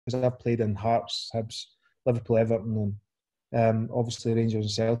because I've played in Hearts, Hibs, Liverpool, Everton, and obviously Rangers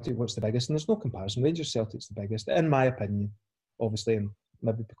and Celtic. What's the biggest? And there's no comparison. Rangers Celtic's the biggest, in my opinion. Obviously, and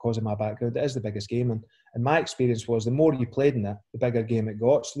maybe because of my background, it is the biggest game. And my experience was the more you played in it, the bigger game it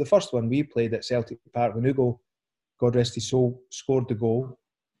got. So the first one we played at Celtic Park, when Ehiogu, God rest his soul, scored the goal.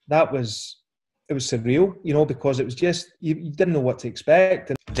 It was surreal, because it was just, you didn't know what to expect.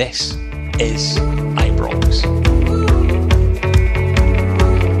 And this is Ibrox.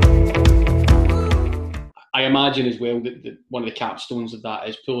 I imagine as well that one of the capstones of that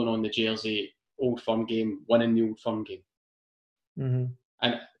is pulling on the jersey, Old Firm game, winning the Old Firm game. Mm-hmm.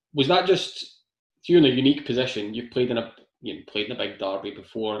 And was that just, you're in a unique position, you've played in a big derby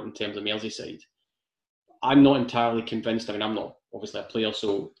before in terms of Merseyside. I'm not entirely convinced. I mean, I'm not obviously a player,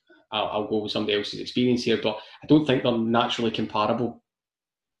 so I'll go with somebody else's experience here, but I don't think they're naturally comparable.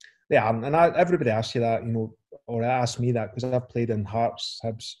 Yeah, and everybody asks you that, or asks me that, because I've played in Hearts,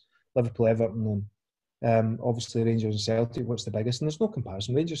 Hibs, Liverpool, Everton, and obviously Rangers and Celtic. What's the biggest? And there's no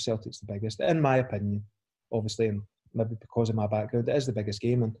comparison. Rangers Celtic's the biggest, in my opinion. Obviously, and maybe because of my background, it is the biggest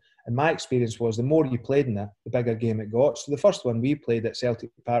game. And my experience was the more you played in it, the bigger game it got. So the first one we played at Celtic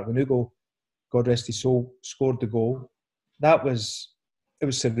Park, when Ehiogu, God rest his soul, scored the goal. It was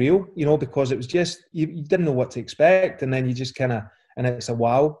surreal, because it was just, you didn't know what to expect, and then you just kind of, and it's a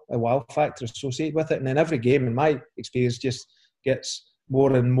wow factor associated with it. And then every game, in my experience, just gets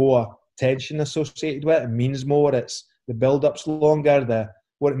more and more tension associated with it. It means more. It's the build-up's longer,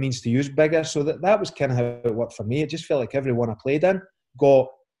 what it means to use bigger. So that was kind of how it worked for me. It just felt like every one I played in got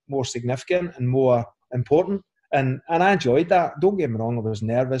more significant and more important. And I enjoyed that. Don't get me wrong, I was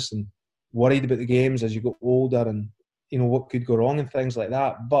nervous and worried about the games as you got older, and what could go wrong and things like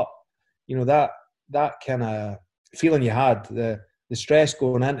that. But that kind of feeling you had, the stress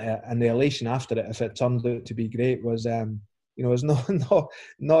going into it and the elation after it, if it turned out to be great, was was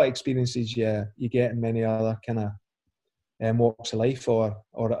not experiences you get in many other kind of walks of life or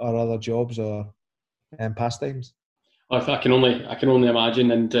other jobs or pastimes. I can only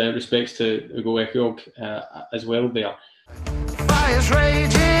imagine, and respects to Ehiogu as well there. Fire's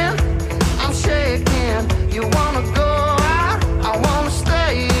raging, I'm shaking. You wanna go?